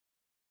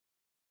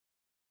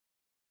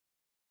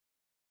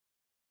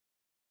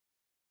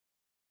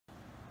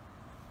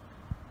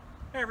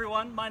Hey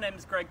everyone, my name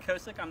is Greg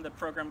Kosick. I'm the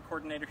program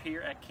coordinator here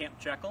at Camp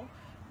Jekyll.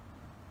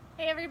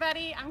 Hey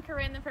everybody, I'm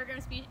Corinne, the program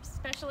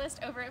specialist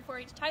over at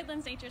 4-H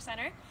Tidelands Nature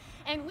Center,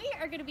 and we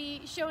are going to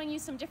be showing you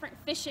some different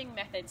fishing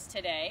methods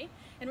today,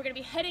 and we're going to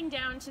be heading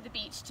down to the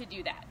beach to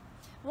do that.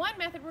 One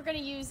method we're going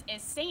to use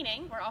is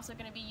seining. We're also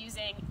going to be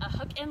using a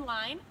hook and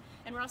line,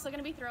 and we're also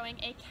going to be throwing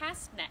a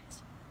cast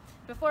net.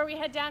 Before we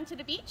head down to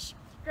the beach,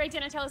 Greg's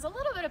going to tell us a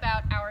little bit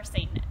about our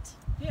seine net.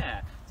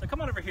 Yeah, so come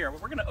on over here. We're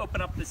going to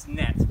open up this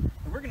net,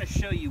 and we're going to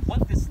show you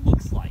what this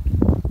looks like,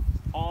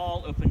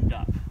 all opened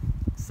up.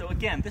 So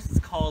again, this is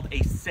called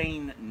a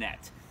seine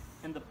net,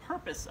 and the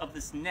purpose of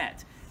this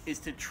net is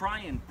to try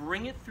and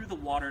bring it through the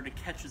water to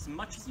catch as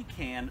much as you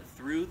can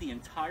through the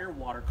entire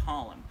water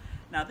column.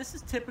 Now this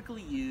is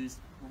typically used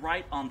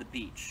right on the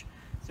beach.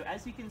 So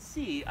as you can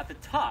see at the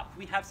top,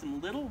 we have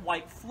some little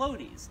white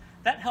floaties.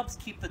 That helps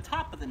keep the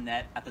top of the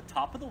net at the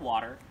top of the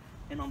water,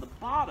 and on the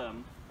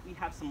bottom we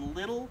have some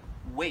little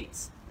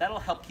weights. That'll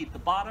help keep the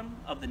bottom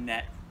of the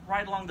net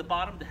right along the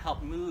bottom to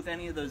help move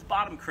any of those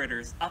bottom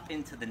critters up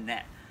into the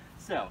net.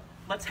 So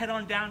let's head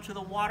on down to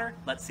the water.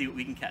 Let's see what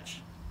we can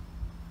catch.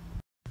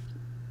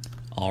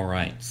 All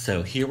right,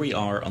 so here we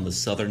are on the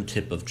southern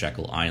tip of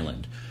Jekyll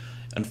Island.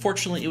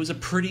 Unfortunately, it was a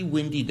pretty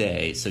windy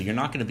day, so you're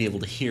not going to be able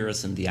to hear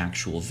us in the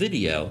actual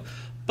video,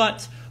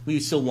 but we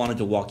still wanted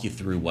to walk you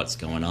through what's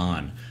going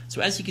on.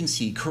 So as you can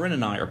see, Corinne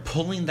and I are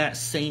pulling that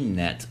seine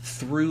net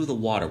through the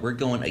water. We're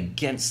going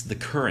against the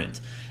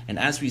current. And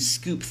as we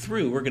scoop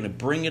through, we're going to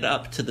bring it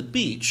up to the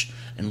beach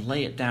and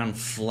lay it down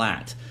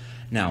flat.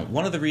 Now,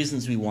 one of the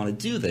reasons we want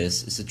to do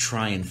this is to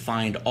try and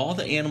find all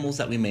the animals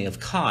that we may have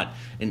caught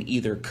and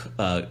either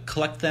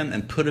collect them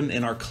and put them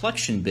in our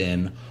collection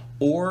bin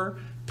or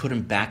put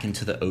them back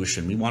into the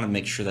ocean. We want to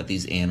make sure that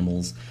these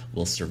animals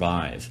will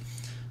survive.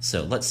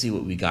 So let's see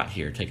what we got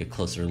here. Take a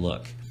closer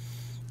look.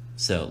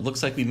 So it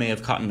looks like we may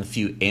have caught a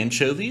few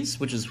anchovies,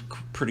 which is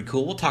pretty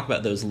cool. We'll talk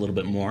about those a little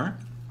bit more.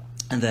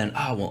 And then,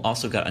 we'll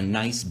also got a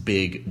nice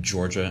big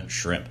Georgia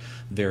shrimp.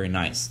 Very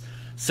nice.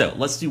 So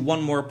let's do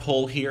one more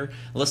pull here.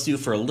 Let's do it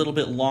for a little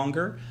bit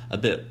longer, a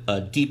bit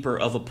deeper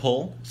of a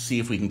pull, see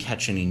if we can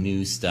catch any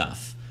new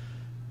stuff.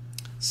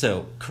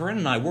 So Corinne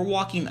and I, we're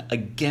walking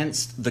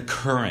against the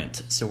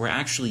current. So we're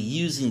actually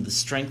using the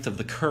strength of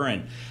the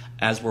current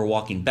as we're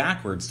walking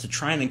backwards to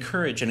try and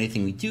encourage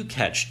anything we do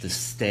catch to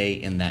stay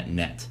in that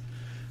net.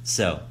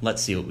 So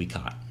let's see what we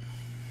caught.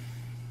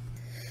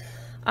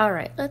 All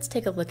right, let's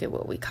take a look at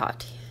what we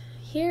caught.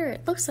 Here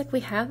it looks like we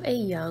have a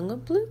young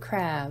blue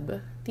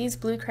crab. These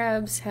blue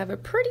crabs have a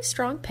pretty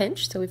strong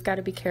pinch, so we've got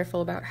to be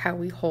careful about how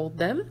we hold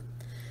them.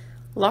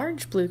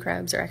 Large blue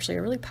crabs are actually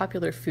a really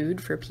popular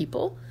food for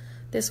people.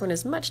 This one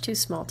is much too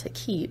small to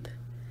keep.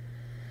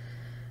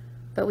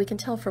 But we can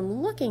tell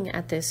from looking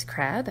at this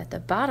crab, at the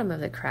bottom of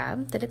the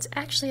crab, that it's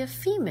actually a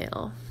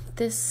female.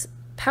 This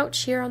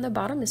pouch here on the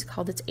bottom is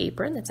called its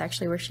apron. That's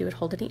actually where she would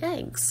hold any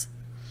eggs.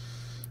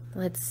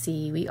 Let's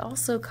see, we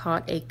also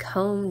caught a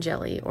comb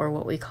jelly, or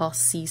what we call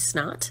sea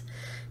snot.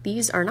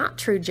 These are not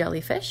true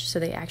jellyfish, so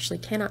they actually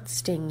cannot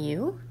sting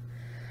you.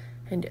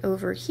 And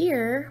over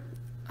here,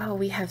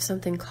 we have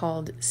something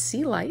called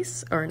sea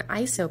lice, or an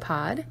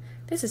isopod.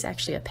 This is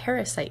actually a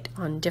parasite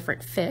on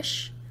different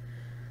fish.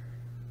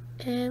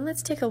 And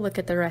let's take a look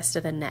at the rest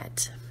of the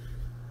net.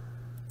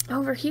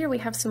 Over here we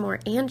have some more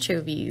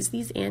anchovies.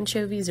 These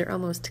anchovies are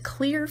almost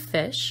clear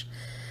fish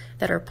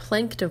that are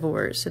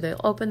planktivores, so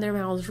they'll open their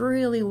mouths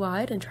really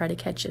wide and try to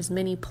catch as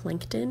many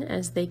plankton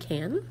as they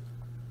can.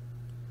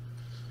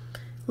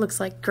 Looks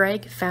like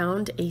Greg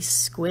found a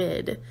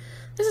squid.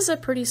 This is a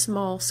pretty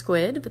small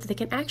squid, but they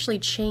can actually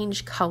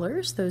change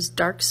colors. Those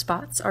dark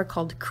spots are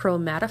called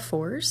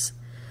chromatophores,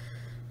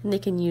 and they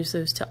can use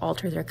those to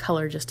alter their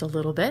color just a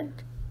little bit.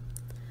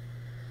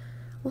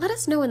 Let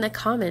us know in the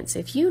comments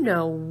if you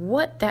know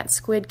what that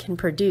squid can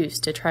produce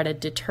to try to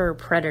deter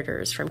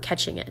predators from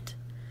catching it.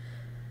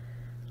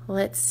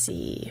 Let's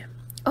see.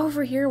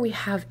 Over here we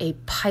have a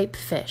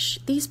pipefish.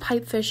 These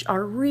pipefish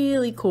are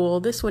really cool.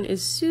 This one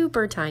is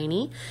super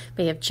tiny.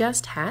 They have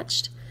just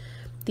hatched.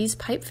 These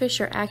pipefish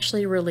are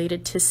actually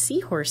related to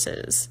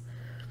seahorses.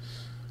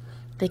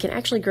 They can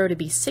actually grow to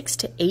be 6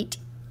 to 8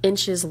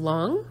 inches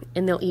long,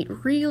 and they'll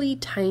eat really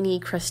tiny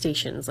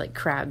crustaceans like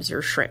crabs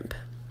or shrimp.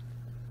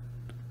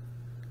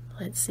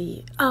 Let's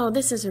see. Oh,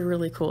 this is a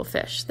really cool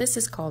fish. This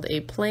is called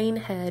a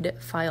plainhead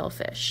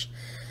filefish.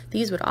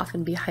 These would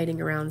often be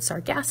hiding around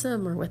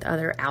sargassum or with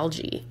other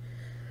algae.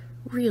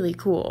 Really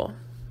cool.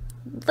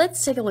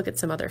 Let's take a look at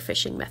some other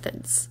fishing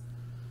methods.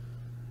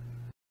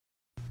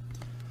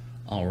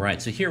 All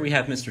right, so here we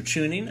have Mr.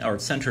 Tuning, our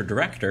center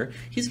director.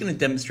 He's going to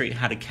demonstrate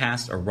how to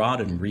cast a rod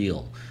and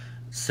reel.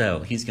 So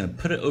he's going to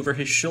put it over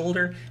his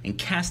shoulder and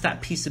cast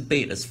that piece of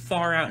bait as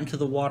far out into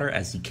the water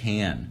as he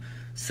can.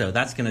 So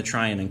that's going to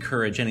try and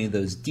encourage any of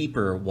those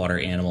deeper water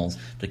animals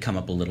to come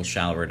up a little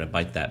shallower to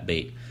bite that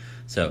bait.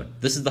 So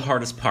this is the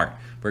hardest part.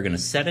 We're going to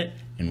set it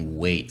and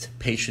wait.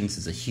 Patience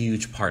is a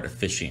huge part of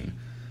fishing.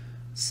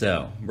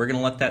 So we're going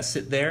to let that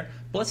sit there,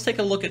 but let's take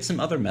a look at some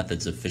other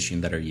methods of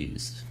fishing that are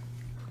used.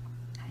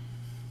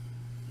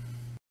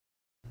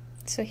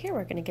 So here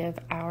we're going to give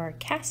our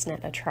cast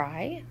net a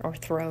try, or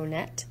throw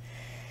net.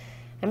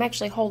 I'm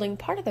actually holding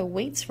part of the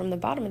weights from the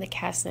bottom of the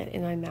cast net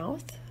in my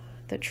mouth.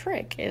 The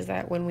trick is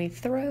that when we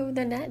throw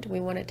the net, we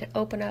want it to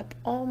open up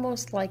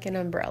almost like an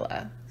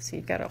umbrella. So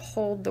you've got to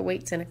hold the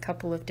weights in a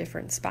couple of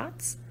different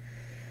spots.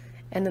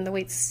 And then the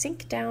weights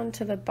sink down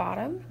to the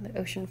bottom, the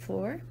ocean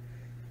floor.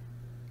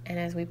 And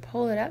as we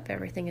pull it up,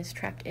 everything is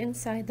trapped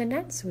inside the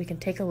net, so we can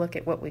take a look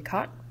at what we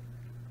caught.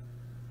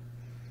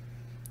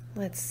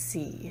 Let's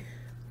see.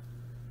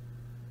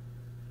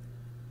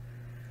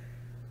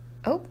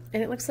 Oh,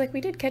 and it looks like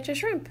we did catch a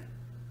shrimp.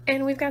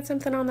 And we've got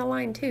something on the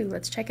line too.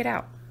 Let's check it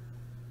out.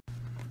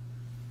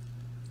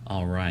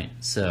 All right,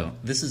 so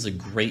this is a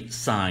great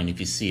sign if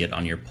you see it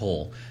on your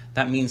pole.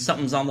 That means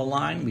something's on the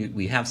line.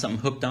 We have something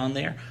hooked on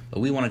there, but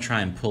we want to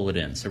try and pull it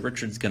in. So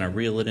Richard's going to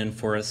reel it in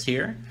for us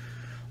here.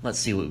 Let's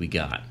see what we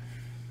got.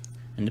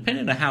 And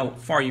depending on how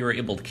far you were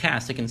able to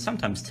cast, it can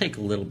sometimes take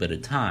a little bit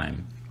of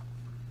time.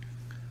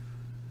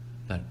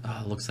 But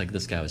it looks like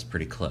this guy was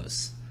pretty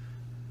close.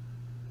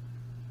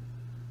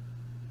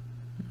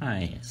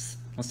 Nice.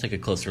 Let's take a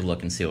closer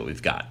look and see what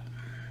we've got.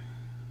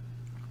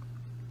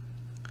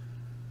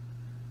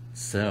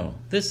 So,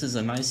 this is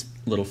a nice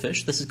little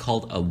fish. This is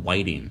called a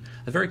whiting,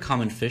 a very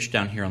common fish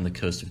down here on the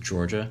coast of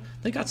Georgia.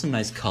 They got some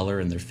nice color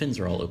and their fins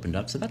are all opened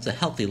up, so that's a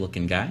healthy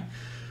looking guy.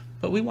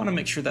 But we want to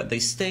make sure that they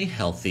stay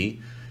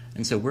healthy,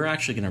 and so we're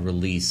actually going to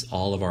release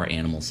all of our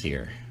animals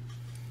here.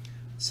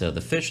 So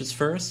the fish is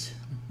first.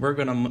 We're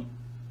going to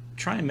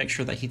try and make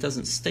sure that he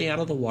doesn't stay out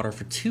of the water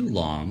for too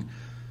long.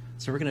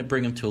 So we're going to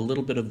bring him to a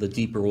little bit of the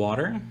deeper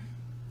water,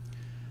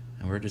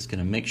 and we're just going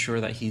to make sure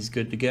that he's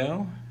good to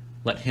go.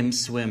 Let him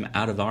swim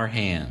out of our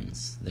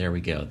hands. There we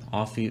go.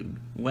 Off he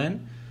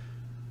went.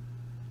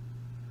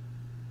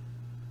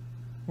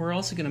 We're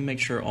also going to make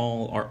sure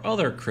all our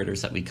other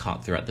critters that we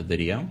caught throughout the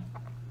video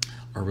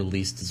are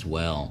released as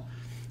well.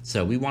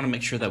 So we want to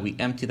make sure that we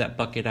empty that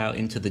bucket out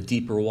into the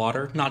deeper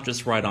water, not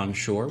just right on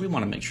shore. We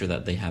want to make sure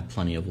that they have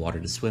plenty of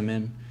water to swim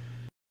in.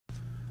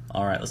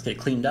 All right, let's get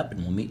cleaned up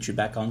and we'll meet you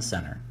back on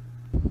center.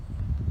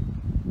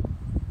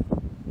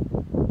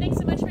 Thanks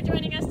so much for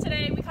joining us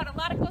today. We caught a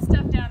lot of cool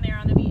stuff down there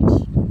on the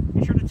beach.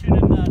 Be sure to tune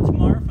in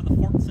tomorrow for the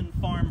Fortson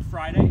Farm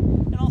Friday,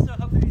 and also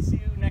hope to see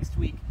you next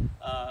week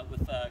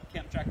with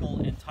Camp Jekyll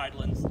and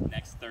Tidelands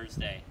next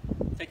Thursday.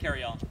 Take care,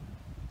 y'all.